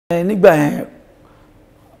nígbà yẹn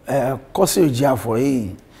Cossy Orjiakor yìí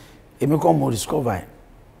èmi kọ́ mo discover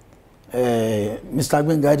Mr.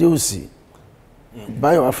 Gbenga Adeosi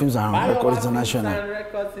Bayowa Films and Records International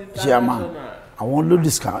chairman àwọn ló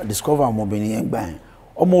discover ọmọbìnrin yẹn gbà yẹn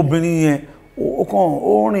ọmọbìnrin yẹn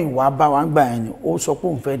ó rìn wá bá wa gbà yẹn ni ó sọ pé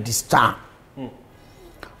òun fẹ́ di star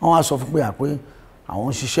wọ́n wá sọ fún pé àpé àwọn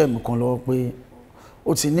ń ṣiṣẹ́ mi kan lọ́wọ́ pé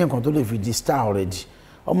ó ti ní nǹkan tó lè fi di star already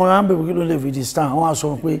ọmọ yẹn á bèbè kí ló lè fi di star wọ́n wá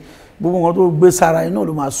sọ pé gbogbo nǹkan tó gbé sára iná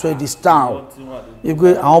ló máa sọ ẹ́ di star o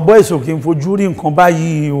pé àwọn boys ò kì í fojú rí nǹkan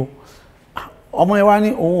báyìí o ọmọ yẹn wá ní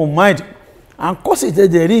òun ò mind à ń kọ́ sí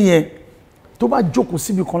ìtẹ́jẹ̀ rí yẹn tó bá jókòó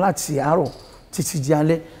síbi kan láti àárọ̀ títí di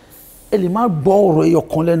alẹ́ ẹ lè má gbọ́ ọ̀rọ̀ ẹyọ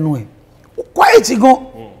kan lẹ́nu ẹ̀ ó quiet gan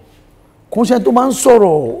kò ń ṣe tó máa ń sọ̀rọ̀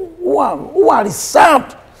ó wà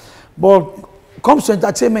reserved but comes to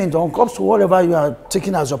entertainment or comes to whatever you are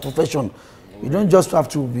taking as your profession you don't just have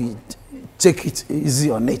to take it easy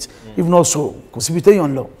on it if not so kò síbi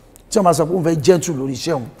téèyàn lọ tí wọ́n máa sọ pé wọ́n fẹ́ gentle lórí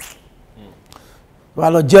iṣẹ́ wọn wọ́n á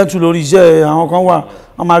lọ gentle lórí iṣẹ́ àwọn kan wà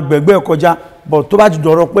wọ́n máa gbẹ̀gbẹ́ kọjá but tó bá ti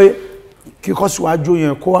dọ̀rọ̀ pé kíkọ́ síwájú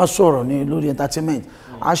yẹn kó wá sọ̀rọ̀ ní lórí entertainment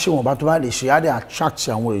á ṣe wọ̀nba tó bá lè ṣe á dẹ̀ attract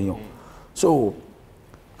àwọn èèyàn so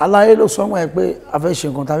aláyé ló sọ wọ́n ẹ pé a fẹ́ ṣe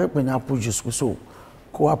nǹkan tá a fẹ́ pè ní apple juice so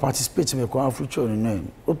kó wá participate mẹ́ kó wá future nínú ẹ̀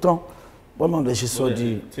ó tán bọ́lá ọ̀dẹ̀ ṣe sọ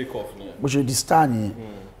di bó ṣe di star nìyẹn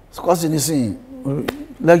Cossy nísìnyí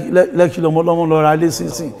lẹ́kì lọ́mọlọ́mọ lọ ra lé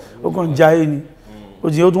sínsìn ó kàn já é ni ó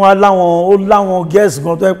tún wá láwọn guest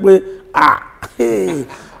gan tó yẹ pé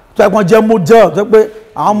tó yẹ kàn jẹ́ model tó yẹ pé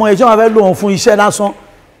àwọn ọmọ ẹ̀ṣẹ́ wọn fẹ́ lò wọ́n fún iṣẹ́ lásán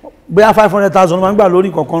bóyá 500,000 ló máa ń gbà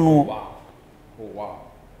lórí kankan nu wọn.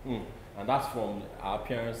 And that's from our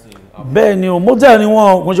appearance in. Bẹ́ẹ̀ ni o model ni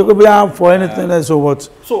wọn kò ṣe pé bóyá for anything else or what.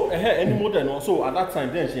 So any model no so at that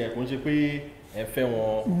time then ṣe yẹn kò ṣe pé ẹ fẹ́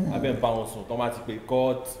wọn abẹ́ ń bá wọn sùn tó máa ti pé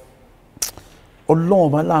court. Ọlọ́run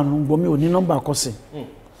ọba láàánú gbọ́ mi ò ní nọ́mbà Cossy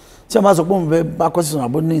tí a bá sọ pé mo fẹ́ bá Cossy sọ̀rọ̀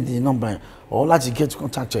àbó ní ìdí nọ́mbà yẹn or láti get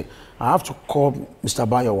contact ẹ̀ I have to call Mr.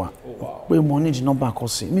 Bayowa pé mo ní ìdí nọ́mbà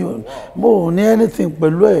Cossy mo ò ní anything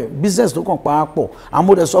pẹ̀lú ẹ̀ business tó kàn pa á pọ̀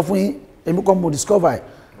àmọ́ dẹ̀ sọ fún yín èmi kọ́ mo discover ẹ̀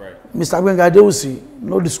Mr. Gbenga Adeosi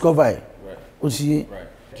no discover ẹ̀ ó ti yé.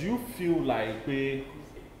 Do you feel like pé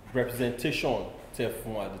representation tẹ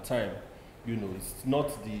fún at the time you know it's not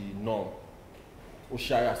the norm ó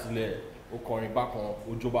ṣáyà sílẹ̀ ó kọrin bákan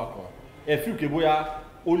ó jó bákan ẹ feel pé bóyá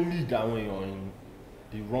ó lead àwọn èèyàn in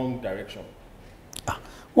the wrong direction.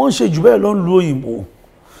 wọ́n ń ṣe jù bẹ́ẹ̀ lọ ń lu òyìnbó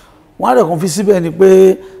wọ́n á rẹ̀ kàn fi síbẹ̀ ni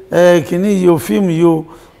pé kìíní yìí o fíìmù yìí o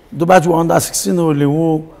tó bá ti wà under 16 ò lè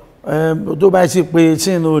wo tó bá ti pé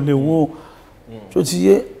 18 ò lè wo tó ti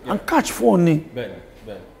yé and catch phone ni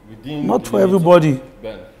not for everybody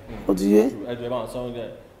ó ti yé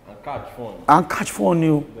and catch phone ni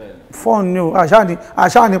o phone ni o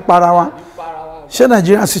àṣà ni para wa ṣé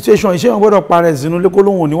Nigerian situation ṣé wọn gbọ́dọ̀ para ẹ̀ sínú lẹ́kọ́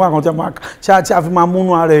lóhùn òníwà kan tí a fi máa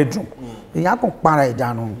múnú ara ẹ̀ dùn èèyàn kàn para ẹ̀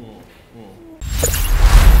dànù.